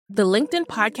The LinkedIn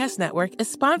Podcast Network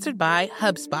is sponsored by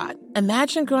HubSpot.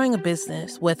 Imagine growing a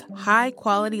business with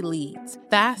high-quality leads,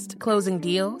 fast closing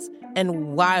deals,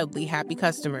 and wildly happy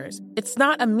customers. It's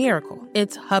not a miracle,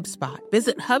 it's HubSpot.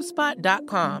 Visit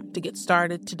HubSpot.com to get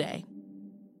started today.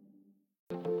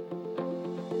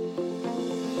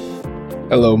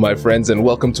 Hello, my friends, and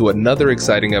welcome to another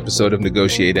exciting episode of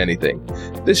Negotiate Anything.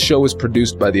 This show is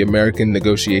produced by the American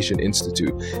Negotiation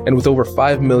Institute, and with over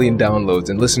 5 million downloads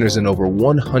and listeners in over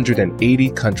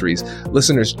 180 countries,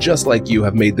 listeners just like you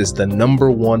have made this the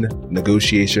 #1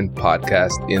 negotiation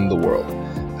podcast in the world.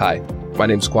 Hi. My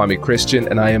name is Kwame Christian,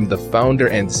 and I am the founder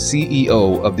and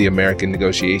CEO of the American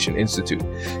Negotiation Institute.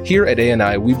 Here at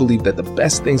ANI, we believe that the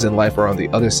best things in life are on the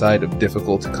other side of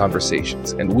difficult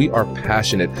conversations, and we are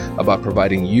passionate about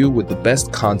providing you with the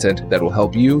best content that will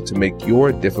help you to make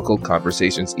your difficult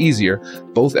conversations easier,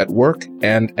 both at work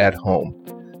and at home.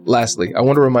 Lastly, I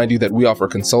want to remind you that we offer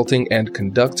consulting and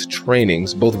conduct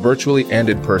trainings, both virtually and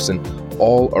in person,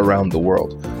 all around the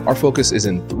world. Our focus is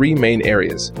in 3 main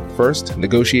areas. First,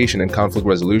 negotiation and conflict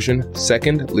resolution.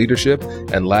 Second, leadership.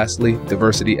 And lastly,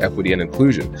 diversity, equity, and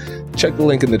inclusion. Check the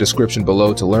link in the description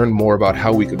below to learn more about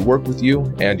how we could work with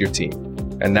you and your team.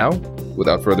 And now,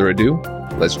 without further ado,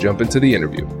 let's jump into the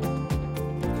interview.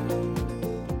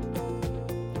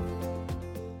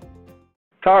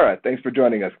 Tara, thanks for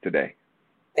joining us today.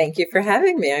 Thank you for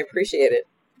having me. I appreciate it.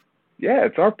 Yeah,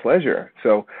 it's our pleasure.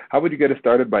 So how would you get us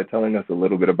started by telling us a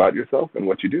little bit about yourself and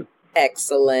what you do?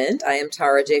 Excellent. I am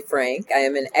Tara J. Frank. I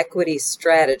am an equity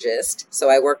strategist. So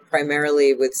I work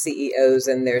primarily with CEOs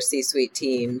and their C-suite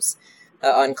teams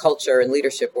on culture and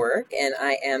leadership work. And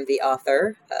I am the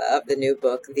author of the new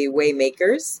book, The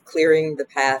Waymakers, Clearing the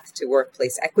Path to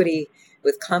Workplace Equity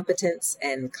with Competence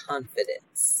and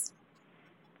Confidence.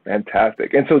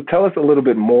 Fantastic. And so tell us a little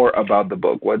bit more about the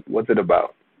book. What's it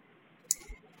about?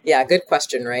 Yeah, good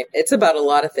question, right? It's about a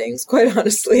lot of things, quite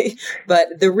honestly.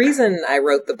 But the reason I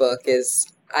wrote the book is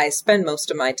I spend most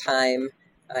of my time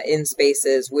in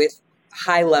spaces with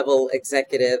high-level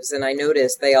executives, and I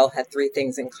noticed they all had 3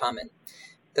 things in common.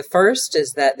 The first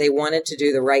is that they wanted to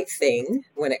do the right thing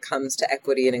when it comes to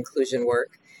equity and inclusion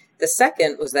work. The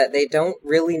second was that they don't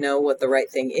really know what the right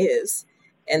thing is.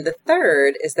 And the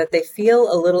third is that they feel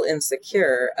a little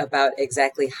insecure about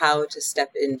exactly how to step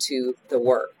into the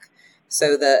work.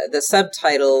 So the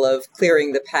subtitle of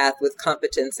Clearing the Path with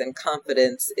Competence and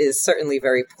Confidence is certainly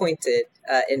very pointed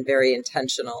and very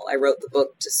intentional. I wrote the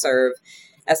book to serve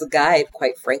as a guide,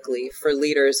 quite frankly, for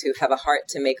leaders who have a heart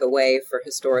to make a way for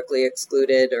historically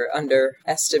excluded or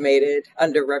underestimated,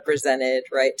 underrepresented,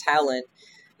 right, talent,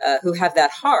 who have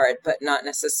that heart but not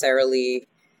necessarily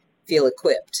feel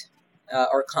equipped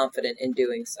or confident in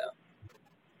doing so.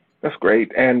 That's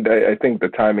great. And I think the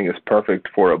timing is perfect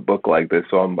for a book like this.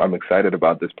 So I'm excited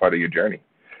about this part of your journey.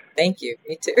 Thank you.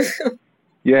 Me too.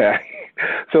 Yeah.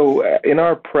 So in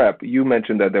our prep, you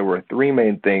mentioned that there were 3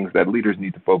 main things that leaders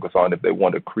need to focus on if they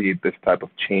want to create this type of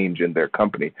change in their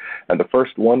company. And the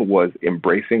first one was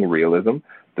embracing realism.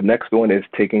 The next one is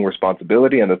taking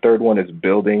responsibility. And the third one is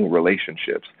building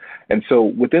relationships. And so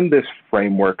within this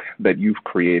framework that you've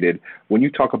created, when you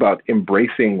talk about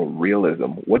embracing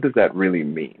realism, what does that really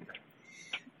mean?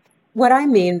 What I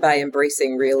mean by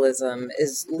embracing realism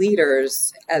is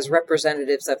leaders as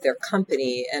representatives of their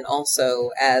company and also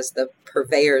as the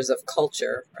purveyors of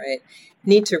culture, right,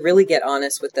 need to really get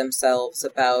honest with themselves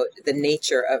about the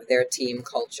nature of their team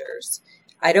cultures.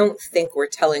 I don't think we're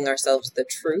telling ourselves the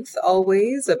truth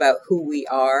always about who we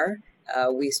are.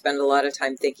 We spend a lot of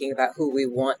time thinking about who we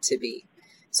want to be.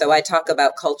 So I talk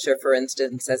about culture, for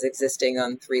instance, as existing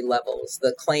on 3 levels: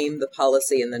 the claim, the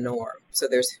policy, and the norm. So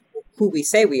there's who we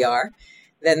say we are.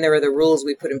 Then there are the rules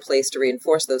we put in place to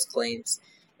reinforce those claims.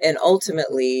 And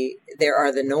ultimately, there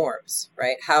are the norms,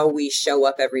 right? How we show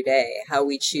up every day, how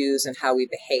we choose and how we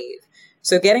behave.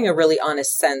 So getting a really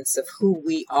honest sense of who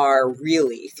we are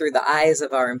really through the eyes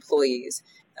of our employees,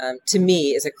 to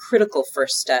me, is a critical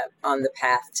first step on the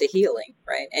path to healing,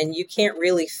 right? And you can't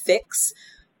really fix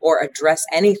or address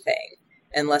anything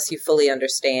unless you fully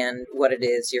understand what it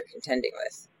is you're contending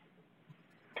with.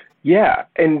 Yeah.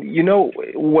 And you know,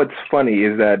 what's funny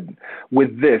is that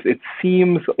with this, it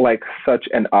seems like such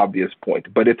an obvious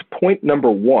point, but it's point number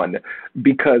 1,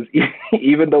 because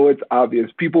even though it's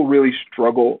obvious, people really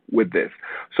struggle with this.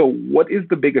 So what is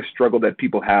the biggest struggle that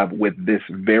people have with this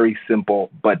very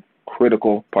simple but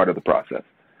critical part of the process?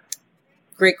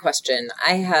 Great question.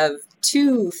 I have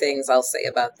 2 things I'll say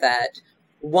about that.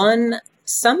 One,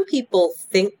 some people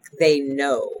think they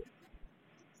know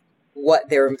what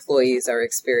their employees are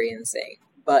experiencing,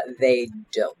 but they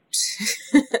don't.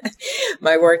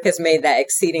 My work has made that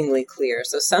exceedingly clear.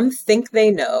 So some think they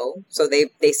know, so they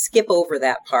skip over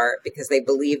that part because they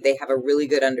believe they have a really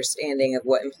good understanding of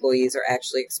what employees are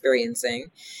actually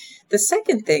experiencing. The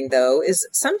second thing, though, is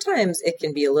sometimes it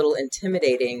can be a little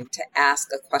intimidating to ask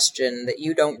a question that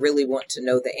you don't really want to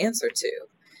know the answer to.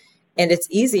 And it's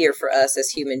easier for us as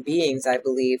human beings, I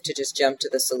believe, to just jump to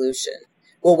the solution.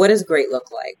 Well, what does great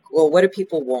look like? Well, what do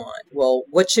people want? Well,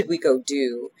 what should we go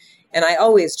do? And I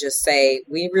always just say,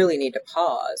 we really need to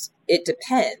pause. It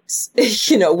depends.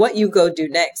 What you go do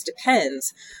next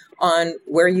depends on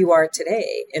where you are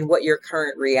today and what your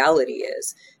current reality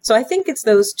is. So I think it's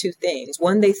those two things.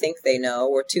 One, they think they know,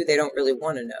 or two, they don't really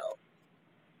want to know.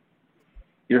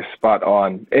 You're spot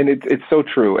on. And it's so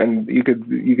true. And you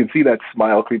can see that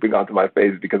smile creeping onto my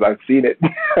face because I've seen it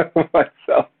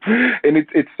myself. And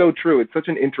it's so true. It's such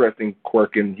an interesting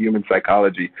quirk in human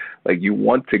psychology. Like, you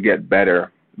want to get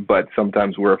better, but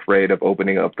sometimes we're afraid of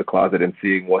opening up the closet and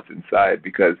seeing what's inside,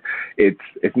 because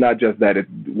it's not just that it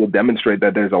will demonstrate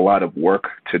that there's a lot of work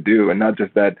to do, and not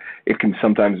just that it can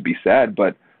sometimes be sad,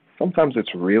 but sometimes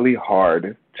it's really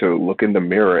hard to look in the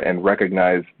mirror and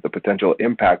recognize the potential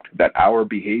impact that our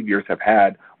behaviors have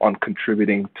had on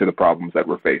contributing to the problems that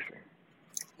we're facing.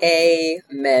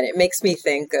 Amen. It makes me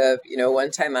think of,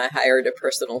 one time I hired a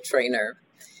personal trainer,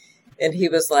 and he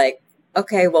was like,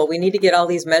 okay, well, we need to get all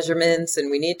these measurements,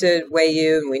 and we need to weigh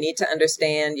you, and we need to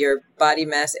understand your body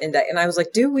mass index. And I was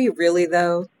like, do we really,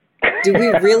 though? Do we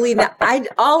really?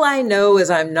 All I know is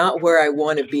I'm not where I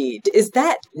want to be. Is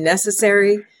that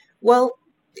necessary? Well,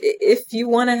 if you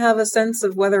want to have a sense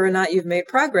of whether or not you've made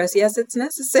progress, yes, it's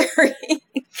necessary.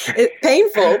 It's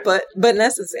painful, but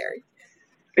necessary.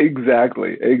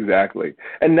 Exactly.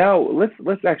 And now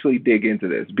let's actually dig into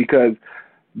this, because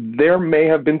there may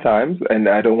have been times, and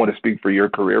I don't want to speak for your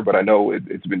career, but I know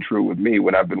it's been true with me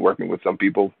when I've been working with some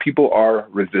people. People are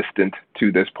resistant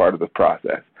to this part of the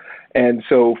process. And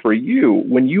so for you,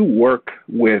 when you work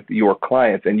with your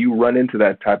clients and you run into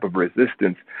that type of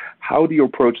resistance, how do you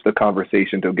approach the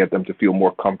conversation to get them to feel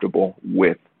more comfortable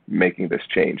with making this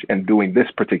change and doing this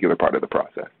particular part of the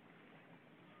process?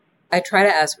 I try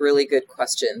to ask really good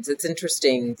questions. It's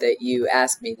interesting that you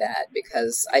ask me that,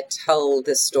 because I tell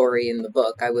this story in the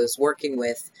book. I was working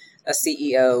with a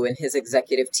CEO and his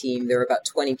executive team. There were about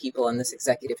 20 people on this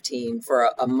executive team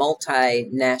for a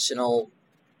multinational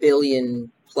 $billion+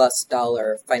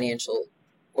 financial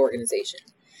organization.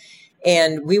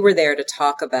 And we were there to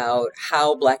talk about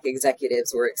how Black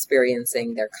executives were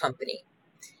experiencing their company.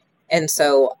 And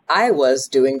so I was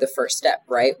doing the first step,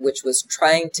 right, which was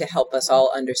trying to help us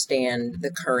all understand the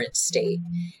current state.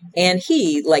 And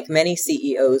he, like many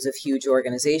CEOs of huge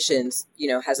organizations,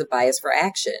 has a bias for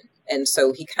action. And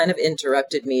so he kind of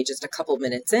interrupted me just a couple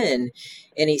minutes in,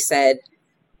 and he said,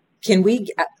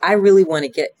 I really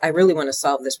want to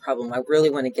solve this problem. I really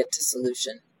want to get to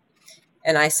solution.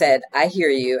 And I said, I hear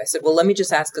you. I said, well, let me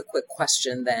just ask a quick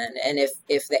question then. And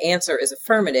if the answer is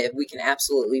affirmative, we can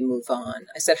absolutely move on.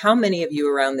 I said, how many of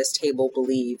you around this table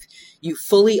believe you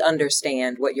fully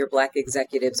understand what your Black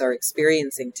executives are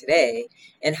experiencing today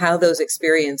and how those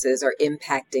experiences are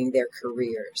impacting their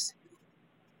careers?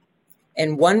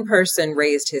 And one person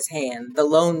raised his hand, the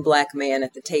lone Black man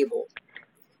at the table,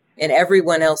 and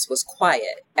everyone else was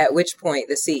quiet, at which point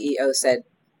the CEO said,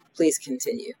 please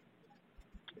continue.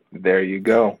 There you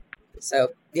go. So,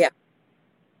 yeah.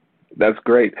 That's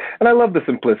great. And I love the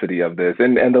simplicity of this.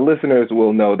 And the listeners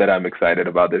will know that I'm excited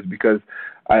about this, because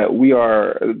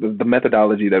the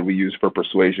methodology that we use for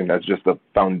persuasion as just a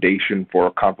foundation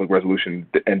for conflict resolution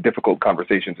and difficult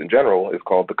conversations in general is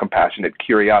called the compassionate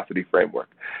curiosity framework.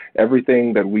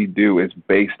 Everything that we do is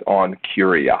based on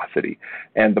curiosity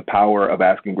and the power of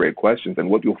asking great questions. And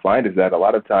what you'll find is that a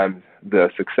lot of times the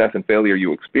success and failure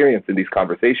you experience in these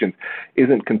conversations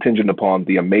isn't contingent upon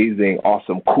the amazing,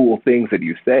 awesome, cool things that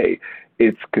you say.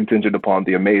 It's contingent upon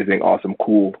the amazing, awesome,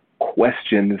 cool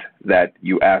questions that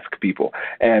you ask people.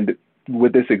 And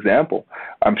with this example,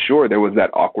 I'm sure there was that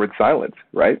awkward silence,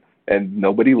 right? And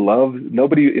nobody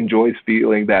enjoys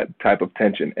feeling that type of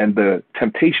tension. And the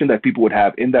temptation that people would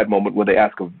have in that moment when they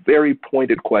ask a very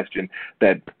pointed question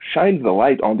that shines the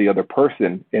light on the other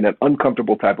person in an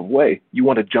uncomfortable type of way, you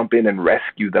want to jump in and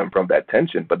rescue them from that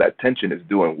tension, but that tension is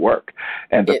doing work.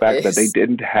 And the fact that they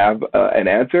didn't have an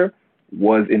answer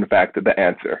was, in fact, the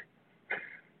answer.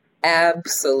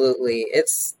 Absolutely.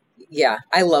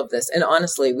 I love this. And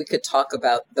honestly, we could talk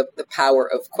about the power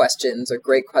of questions or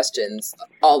great questions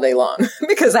all day long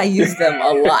because I use them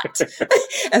a lot,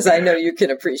 as I know you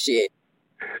can appreciate.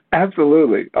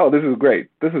 Absolutely. Oh, this is great.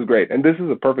 This is great. And this is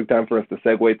a perfect time for us to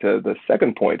segue to the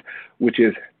second point, which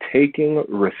is taking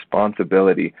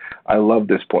responsibility. I love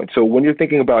this point. So when you're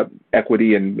thinking about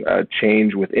equity and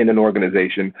change within an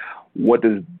organization, what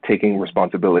does taking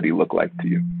responsibility look like to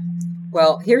you?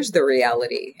 Well, here's the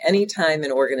reality. Anytime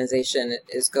an organization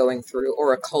is going through,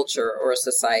 or a culture or a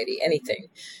society, anything,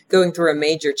 going through a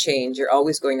major change, you're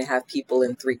always going to have people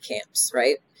in three camps,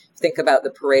 right? Think about the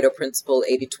Pareto principle,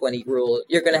 80-20 rule.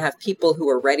 You're going to have people who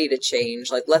are ready to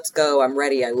change, like, let's go, I'm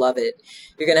ready, I love it.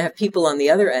 You're going to have people on the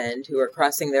other end who are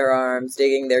crossing their arms,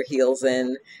 digging their heels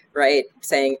in, right?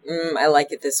 Saying, I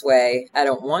like it this way, I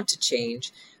don't want to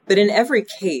change. But in every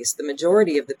case, the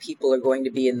majority of the people are going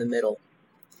to be in the middle,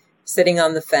 sitting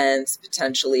on the fence,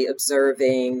 potentially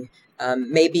observing,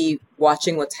 maybe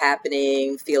watching what's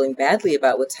happening, feeling badly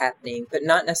about what's happening, but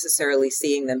not necessarily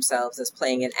seeing themselves as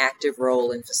playing an active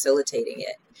role in facilitating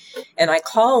it. And I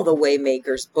call the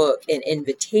Waymaker's book an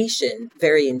invitation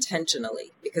very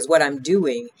intentionally, because what I'm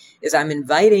doing is I'm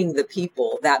inviting the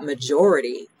people, that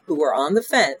majority who are on the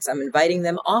fence, I'm inviting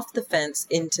them off the fence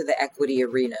into the equity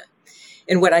arena.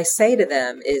 And what I say to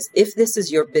them is, if this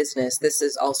is your business, this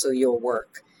is also your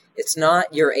work. It's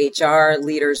not your HR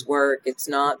leader's work. It's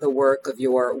not the work of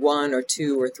your 1 or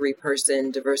 2 or 3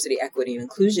 person diversity, equity, and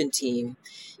inclusion team.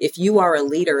 If you are a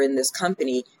leader in this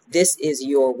company, this is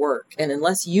your work. And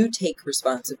unless you take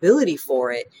responsibility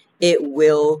for it, it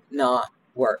will not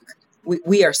work.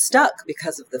 We are stuck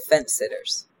because of the fence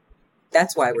sitters.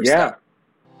 That's why we're stuck.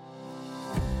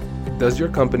 Does your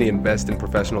company invest in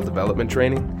professional development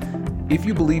training? If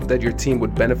you believe that your team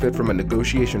would benefit from a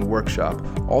negotiation workshop,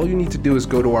 all you need to do is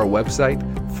go to our website,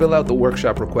 fill out the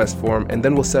workshop request form, and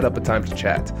then we'll set up a time to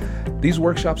chat. These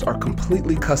workshops are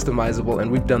completely customizable,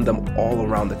 and we've done them all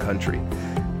around the country.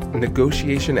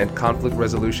 Negotiation and conflict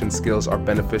resolution skills are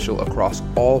beneficial across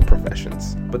all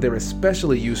professions, but they're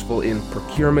especially useful in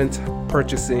procurement,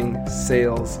 purchasing,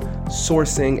 sales,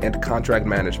 sourcing, and contract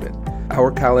management.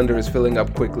 Our calendar is filling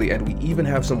up quickly, and we even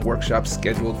have some workshops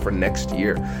scheduled for next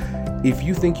year. If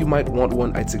you think you might want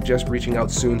one, I'd suggest reaching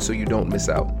out soon so you don't miss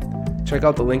out. Check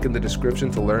out the link in the description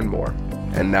to learn more.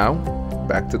 And now,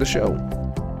 back to the show.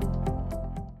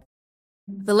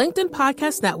 The LinkedIn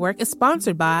Podcast Network is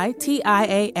sponsored by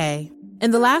TIAA.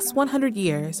 In the last 100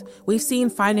 years, we've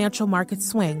seen financial markets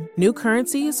swing, new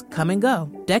currencies come and go,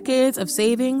 decades of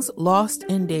savings lost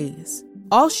in days,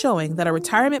 all showing that a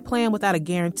retirement plan without a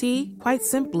guarantee, quite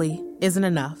simply, isn't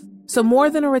enough. So more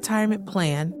than a retirement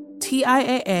plan,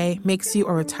 TIAA makes you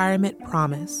a retirement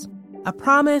promise. A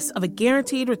promise of a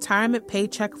guaranteed retirement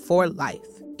paycheck for life.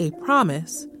 A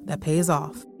promise that pays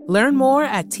off. Learn more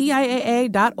at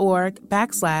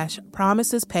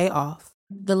TIAA.org/promisespayoff.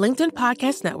 The LinkedIn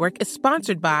Podcast Network is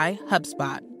sponsored by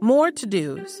HubSpot. More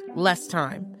to-dos, less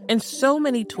time, and so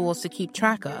many tools to keep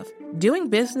track of. Doing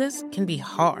business can be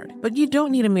hard, but you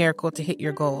don't need a miracle to hit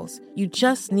your goals. You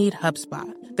just need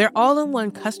HubSpot. Their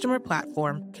all-in-one customer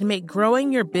platform can make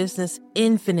growing your business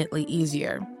infinitely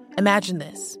easier. Imagine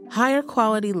this: higher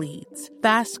quality leads,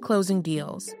 fast closing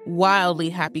deals, wildly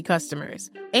happy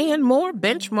customers, and more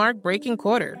benchmark-breaking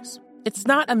quarters. It's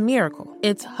not a miracle,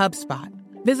 it's HubSpot.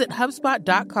 Visit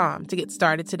HubSpot.com to get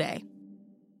started today.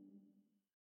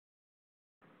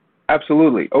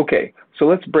 Absolutely. Okay, so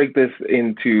let's break this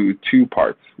into 2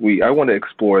 parts. I want to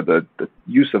explore the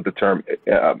use of the term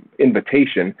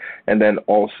invitation, and then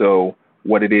also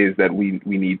what it is that we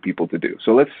need people to do.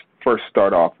 So let's first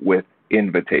start off with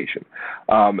invitation.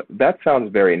 That sounds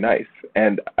very nice,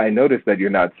 and I noticed that you're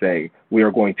not saying we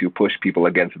are going to push people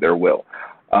against their will.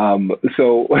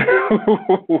 So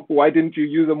why didn't you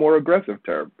use a more aggressive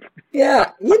term?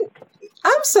 Yeah,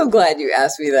 I'm so glad you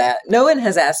asked me that. No one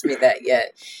has asked me that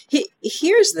yet.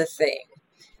 Here's the thing.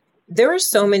 There are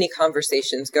so many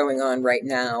conversations going on right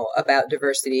now about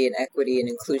diversity and equity and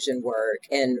inclusion work,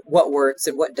 and what works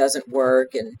and what doesn't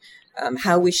work, and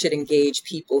how we should engage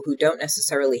people who don't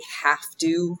necessarily have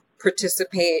to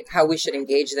participate, how we should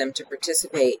engage them to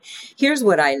participate. Here's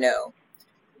what I know.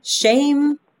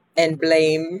 Shame and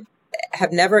blame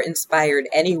have never inspired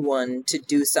anyone to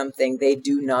do something they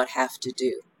do not have to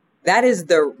do. That is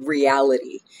the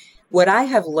reality. What I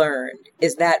have learned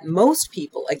is that most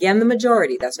people, again, the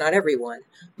majority, that's not everyone,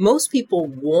 most people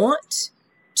want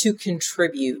to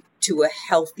contribute to a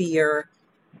healthier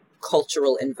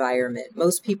cultural environment.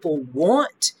 Most people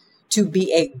want to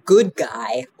be a good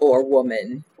guy or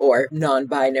woman or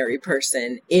non-binary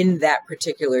person in that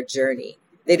particular journey.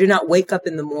 They do not wake up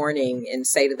in the morning and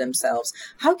say to themselves,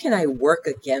 how can I work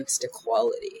against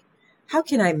equality? How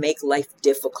can I make life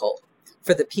difficult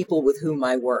for the people with whom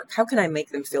I work? How can I make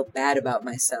them feel bad about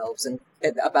themselves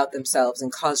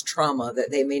and cause trauma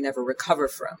that they may never recover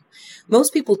from?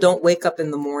 Most people don't wake up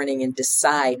in the morning and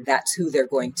decide that's who they're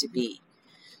going to be.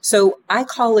 So I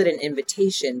call it an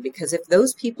invitation, because if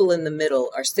those people in the middle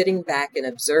are sitting back and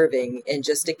observing and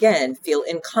just, again, feel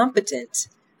incompetent,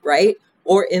 right,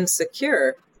 or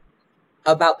insecure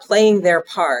about playing their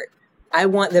part, I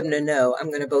want them to know I'm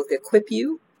going to both equip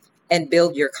you and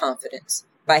build your confidence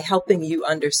by helping you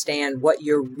understand what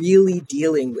you're really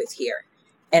dealing with here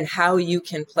and how you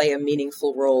can play a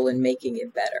meaningful role in making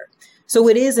it better. So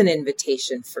it is an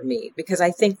invitation for me, because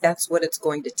I think that's what it's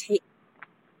going to take.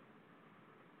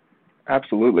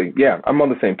 Absolutely. Yeah, I'm on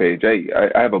the same page.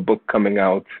 I have a book coming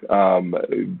out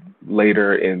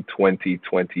later in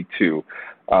 2022,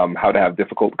 How to Have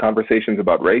Difficult Conversations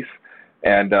About Race.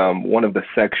 And one of the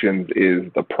sections is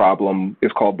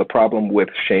called The Problem with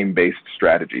Shame-Based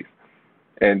Strategies.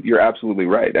 And you're absolutely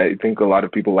right. I think a lot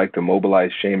of people like to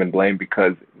mobilize shame and blame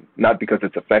not because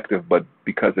it's effective, but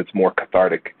because it's more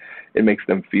cathartic. It makes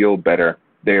them feel better.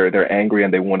 They're angry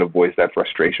and they want to voice that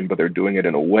frustration, but they're doing it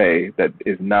in a way that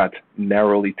is not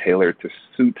narrowly tailored to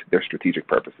suit their strategic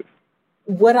purposes.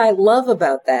 What I love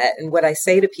about that, and what I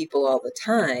say to people all the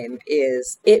time,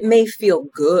 is it may feel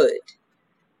good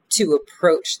to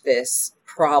approach this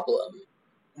problem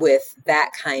with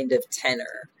that kind of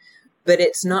tenor, but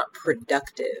it's not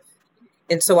productive.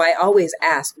 And so I always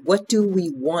ask, what do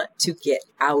we want to get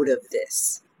out of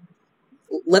this?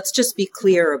 Let's just be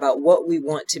clear about what we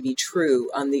want to be true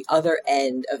on the other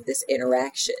end of this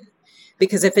interaction.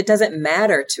 Because if it doesn't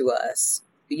matter to us,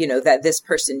 that this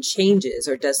person changes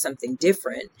or does something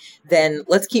different, then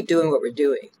let's keep doing what we're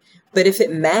doing. But if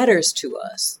it matters to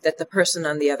us that the person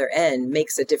on the other end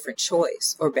makes a different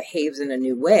choice or behaves in a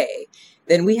new way,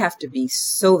 then we have to be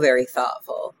so very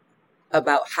thoughtful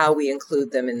about how we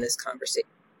include them in this conversation.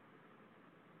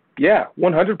 Yeah,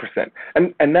 100%.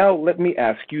 And now let me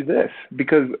ask you this,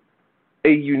 because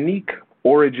a unique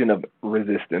origin of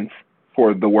resistance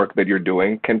for the work that you're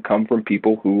doing can come from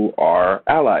people who are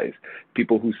allies,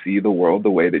 people who see the world the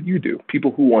way that you do,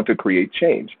 people who want to create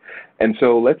change. And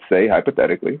so let's say,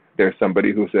 hypothetically, there's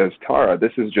somebody who says, Tara,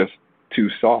 this is just too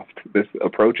soft. This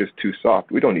approach is too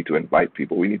soft. We don't need to invite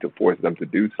people. We need to force them to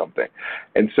do something.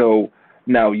 And so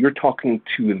now you're talking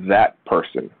to that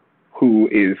person who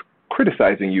is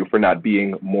criticizing you for not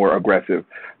being more aggressive.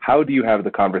 How do you have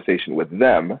the conversation with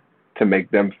them to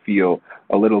make them feel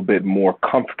a little bit more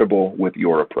comfortable with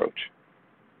your approach?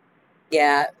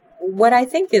 Yeah, what I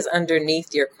think is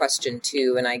underneath your question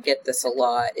too, and I get this a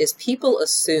lot, is people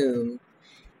assume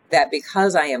that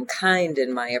because I am kind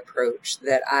in my approach,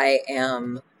 that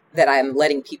I'm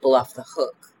letting people off the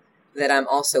hook, that I'm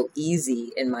also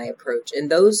easy in my approach. And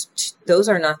those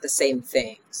are not the same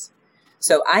things.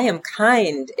 So I am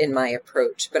kind in my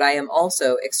approach, but I am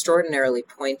also extraordinarily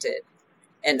pointed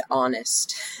and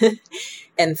honest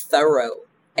and thorough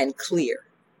and clear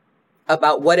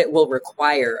about what it will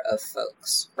require of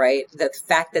folks, right? The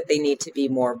fact that they need to be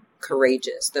more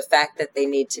courageous, the fact that they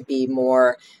need to be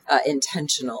more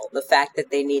intentional, the fact that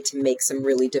they need to make some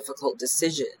really difficult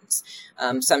decisions,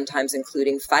 sometimes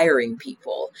including firing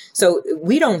people. So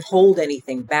we don't hold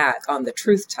anything back on the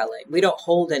truth telling. We don't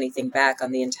hold anything back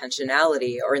on the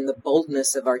intentionality or in the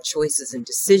boldness of our choices and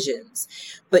decisions.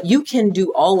 But you can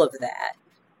do all of that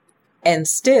and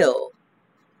still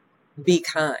be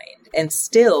kind and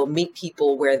still meet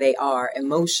people where they are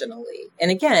emotionally. And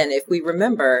again, if we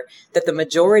remember that the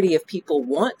majority of people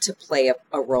want to play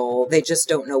a role, they just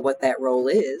don't know what that role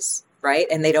is, right?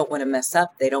 And they don't want to mess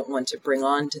up. They don't want to bring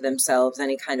on to themselves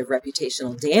any kind of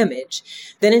reputational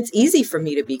damage. Then it's easy for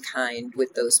me to be kind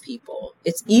with those people.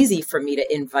 It's easy for me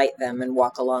to invite them and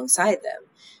walk alongside them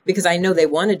because I know they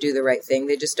want to do the right thing.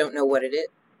 They just don't know what it is.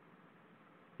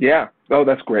 Yeah. Oh,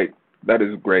 that's great. That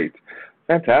is great.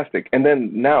 Fantastic. And then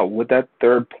now with that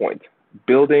third point,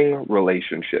 building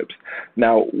relationships.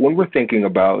 Now, when we're thinking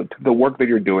about the work that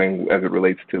you're doing as it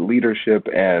relates to leadership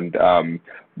and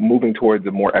moving towards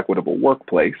a more equitable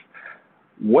workplace,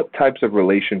 what types of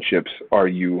relationships are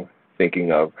you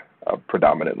thinking of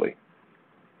predominantly?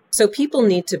 So people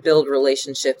need to build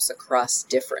relationships across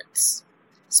difference,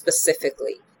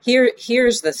 specifically.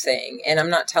 Here's the thing, and I'm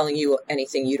not telling you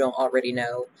anything you don't already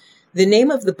know. The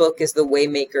name of the book is The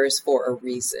Waymakers for a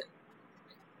reason.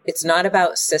 It's not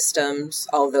about systems,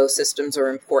 although systems are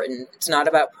important. It's not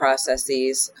about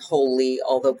processes wholly,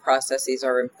 although processes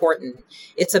are important.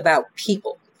 It's about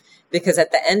people. Because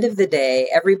at the end of the day,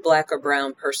 every Black or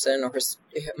brown person or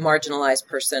marginalized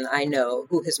person I know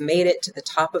who has made it to the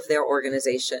top of their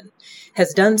organization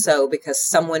has done so because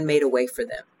someone made a way for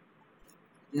them.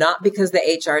 not because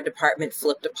the HR department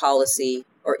flipped a policy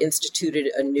or instituted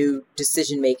a new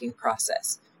decision-making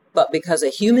process, but because a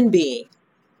human being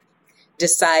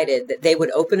decided that they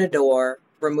would open a door,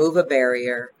 remove a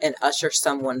barrier, and usher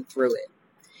someone through it.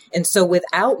 And so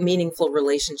without meaningful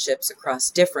relationships across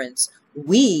difference,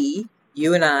 we,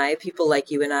 you and I, people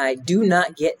like you and I, do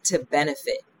not get to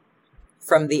benefit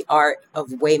from the art of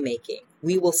waymaking.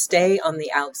 We will stay on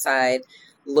the outside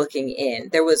looking in.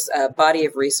 There was a body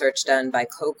of research done by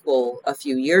Coquel a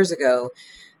few years ago,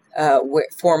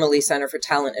 formerly Center for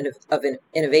Talent of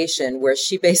Innovation, where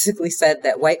she basically said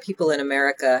that white people in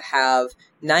America have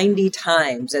 90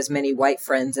 times as many white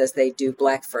friends as they do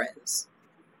black friends.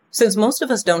 Since most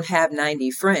of us don't have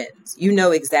 90 friends, you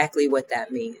know exactly what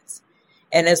that means.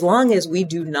 And as long as we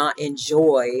do not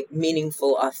enjoy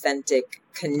meaningful, authentic,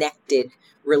 connected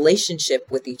relationship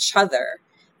with each other,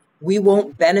 we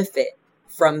won't benefit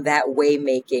from that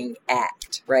waymaking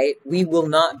act, right? We will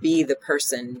not be the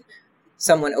person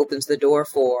someone opens the door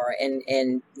for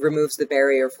and removes the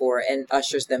barrier for and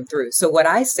ushers them through. So what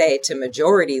I say to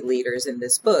majority leaders in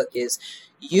this book is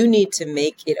you need to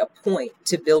make it a point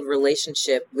to build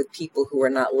relationship with people who are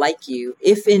not like you,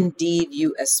 if indeed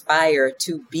you aspire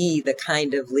to be the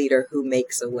kind of leader who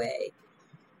makes a way.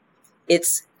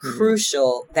 It's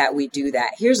crucial that we do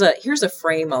that. Here's a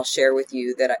frame I'll share with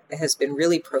you that has been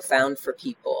really profound for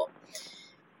people.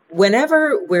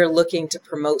 Whenever we're looking to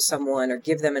promote someone or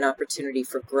give them an opportunity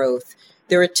for growth,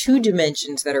 there are two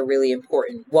dimensions that are really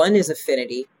important. One is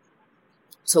affinity,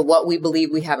 so what we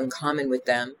believe we have in common with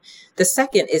them. The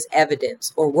second is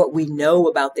evidence, or what we know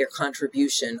about their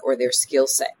contribution or their skill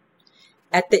set.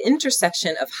 At the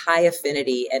intersection of high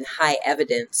affinity and high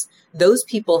evidence, those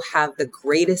people have the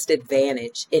greatest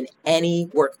advantage in any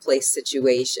workplace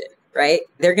situation, right?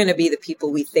 They're going to be the people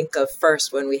we think of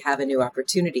first when we have a new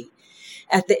opportunity.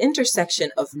 At the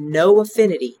intersection of no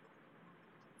affinity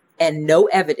and no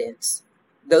evidence,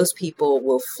 those people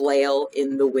will flail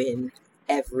in the wind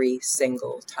every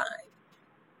single time.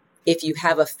 If you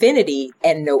have affinity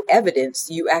and no evidence,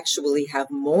 you actually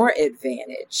have more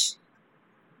advantage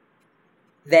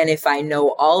than if I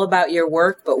know all about your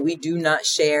work, but we do not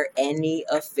share any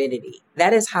affinity.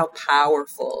 That is how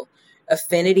powerful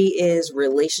affinity is,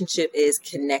 relationship is,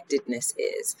 connectedness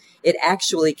is. It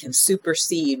actually can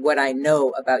supersede what I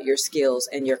know about your skills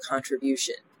and your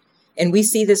contribution. And we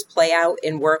see this play out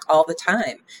in work all the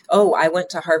time. Oh, I went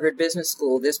to Harvard Business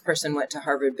School. This person went to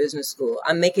Harvard Business School.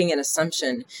 I'm making an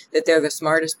assumption that they're the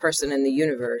smartest person in the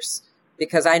universe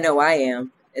because I know I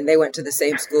am, and they went to the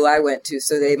same school I went to,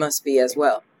 so they must be as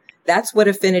well. That's what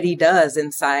affinity does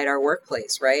inside our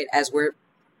workplace, right? As we're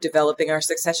developing our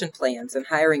succession plans and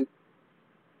hiring.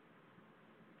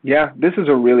 Yeah, this is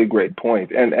a really great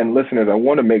point. And listeners, I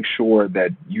want to make sure that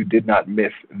you did not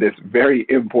miss this very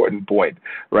important point,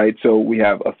 right? So we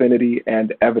have affinity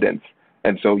and evidence.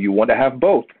 And so you want to have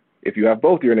both. If you have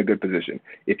both, you're in a good position.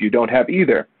 If you don't have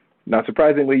either, not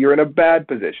surprisingly, you're in a bad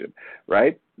position,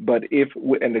 right? But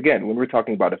and again, when we're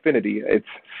talking about affinity, it's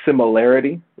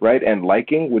similarity, right? And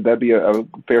liking. Would that be a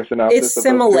fair synopsis? It's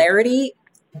similarity.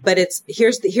 But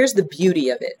here's the beauty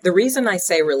of it. The reason I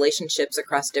say relationships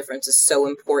across difference is so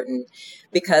important,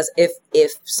 because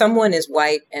if someone is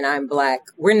white and I'm black,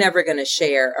 we're never going to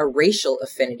share a racial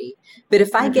affinity. But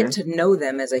if I get to know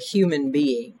them as a human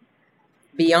being,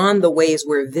 beyond the ways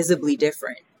we're visibly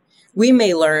different, we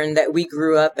may learn that we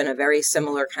grew up in a very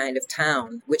similar kind of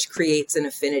town, which creates an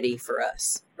affinity for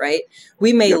us, right?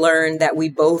 We may learn that we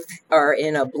both are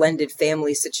in a blended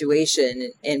family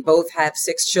situation and both have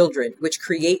 6 children, which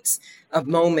creates a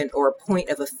moment or a point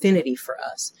of affinity for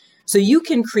us. So you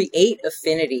can create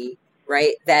affinity,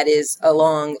 right, that is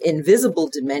along invisible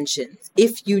dimensions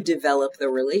if you develop the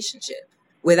relationship.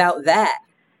 Without that,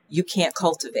 you can't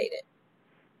cultivate it.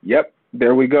 Yep.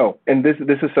 There we go. And this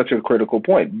is such a critical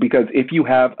point, because if you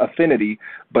have affinity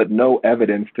but no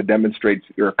evidence to demonstrate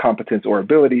your competence or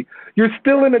ability, you're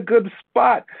still in a good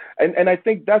spot. And I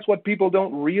think that's what people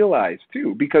don't realize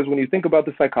too, because when you think about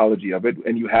the psychology of it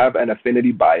and you have an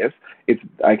affinity bias,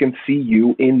 I can see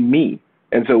you in me.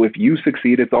 And so if you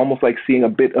succeed, it's almost like seeing a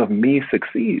bit of me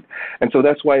succeed. And so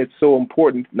that's why it's so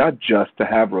important not just to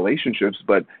have relationships,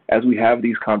 but as we have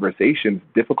these conversations,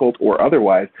 difficult or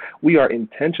otherwise, we are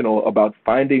intentional about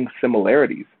finding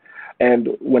similarities. And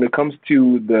when it comes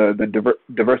to the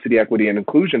diversity, equity, and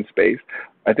inclusion space,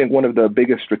 I think one of the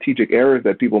biggest strategic errors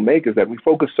that people make is that we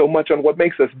focus so much on what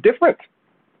makes us different.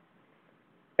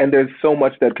 And there's so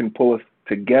much that can pull us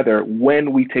together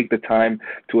when we take the time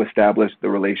to establish the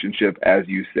relationship, as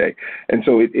you say. And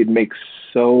so it makes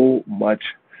so much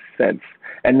sense.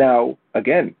 And now,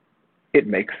 again, it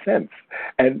makes sense.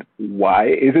 And why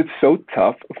is it so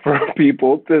tough for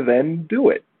people to then do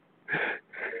it?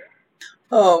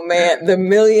 Oh man, the $1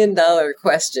 million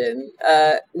question.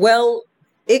 Well,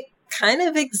 it kind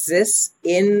of exists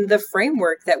in the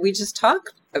framework that we just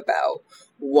talked about.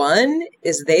 One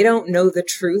is they don't know the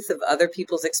truth of other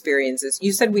people's experiences.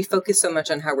 You said we focus so much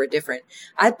on how we're different.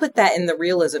 I put that in the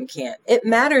realism camp. It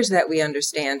matters that we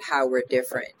understand how we're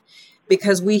different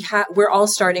because we're all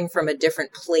starting from a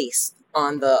different place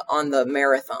on the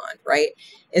marathon, right?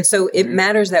 And so it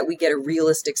matters that we get a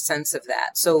realistic sense of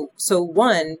that. So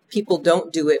one, people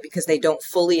don't do it because they don't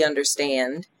fully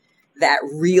understand that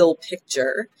real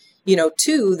picture.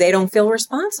 Two, they don't feel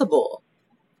responsible.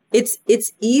 It's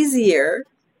easier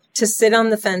to sit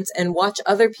on the fence and watch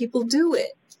other people do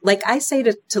it. Like I say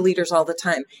to leaders all the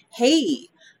time, hey,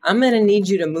 I'm going to need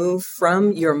you to move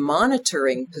from your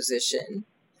monitoring position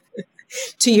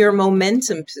to your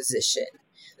momentum position.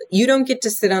 You don't get to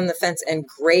sit on the fence and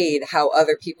grade how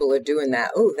other people are doing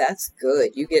that. Oh, that's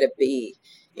good. You get a B,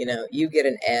 you get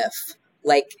an F.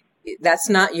 Like that's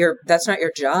not your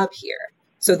job here.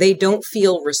 So they don't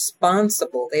feel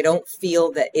responsible. They don't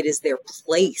feel that it is their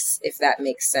place, if that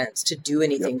makes sense, to do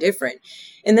anything different.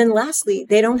 And then lastly,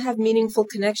 they don't have meaningful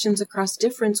connections across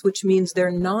difference, which means they're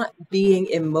not being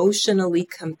emotionally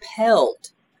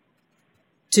compelled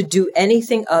to do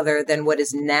anything other than what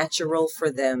is natural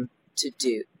for them to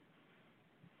do.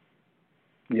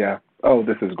 Yeah. Oh,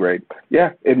 this is great.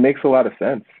 Yeah, it makes a lot of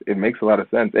sense. It makes a lot of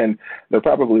sense. And there are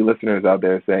probably listeners out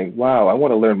there saying, wow, I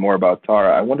want to learn more about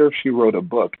Tara. I wonder if she wrote a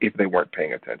book if they weren't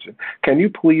paying attention. Can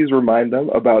you please remind them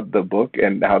about the book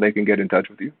and how they can get in touch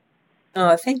with you?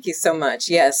 Oh, thank you so much.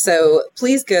 Yes. So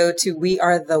please go to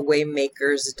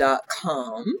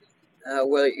wearethewaymakers.com.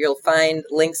 Where you'll find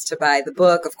links to buy the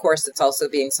book. Of course, it's also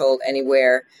being sold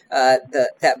anywhere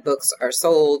that books are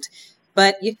sold.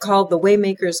 But you call The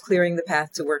Waymakers, Clearing the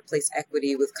Path to Workplace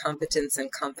Equity with Competence and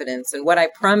Confidence. And what I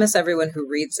promise everyone who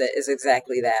reads it is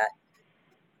exactly that.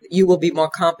 You will be more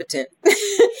competent,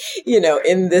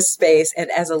 in this space and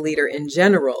as a leader in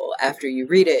general after you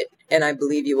read it. And I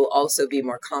believe you will also be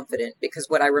more confident because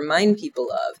what I remind people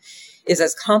of is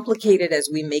as complicated as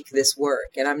we make this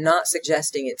work, and I'm not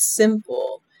suggesting it's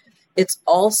simple, it's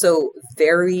also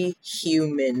very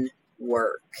human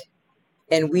work.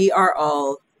 And we are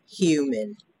all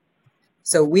human.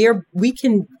 So we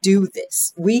can do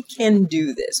this. We can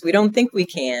do this. We don't think we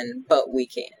can, but we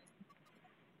can.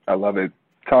 I love it.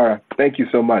 Tara, thank you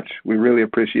so much. We really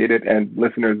appreciate it. And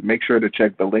listeners, make sure to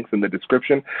check the links in the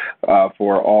description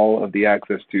for all of the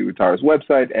access to Tara's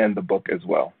website and the book as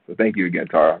well. So thank you again,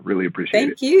 Tara. Really appreciate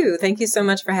it. Thank you. Thank you so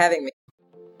much for having me.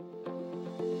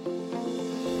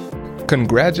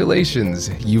 Congratulations!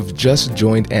 You've just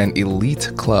joined an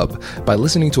elite club. By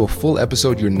listening to a full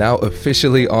episode, you're now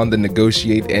officially on the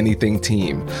Negotiate Anything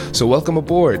team. So welcome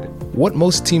aboard. What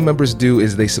most team members do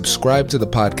is they subscribe to the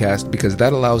podcast because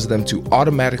that allows them to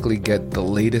automatically get the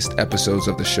latest episodes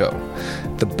of the show.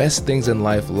 The best things in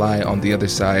life lie on the other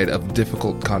side of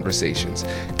difficult conversations.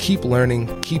 Keep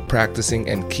learning, keep practicing,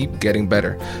 and keep getting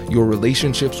better. Your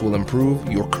relationships will improve,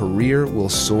 your career will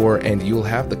soar, and you'll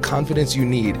have the confidence you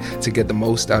need to get the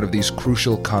most out of these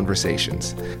crucial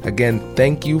conversations. Again,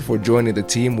 thank you for joining the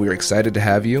team. We're excited to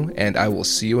have you, and I will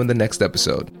see you in the next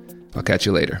episode. I'll catch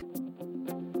you later.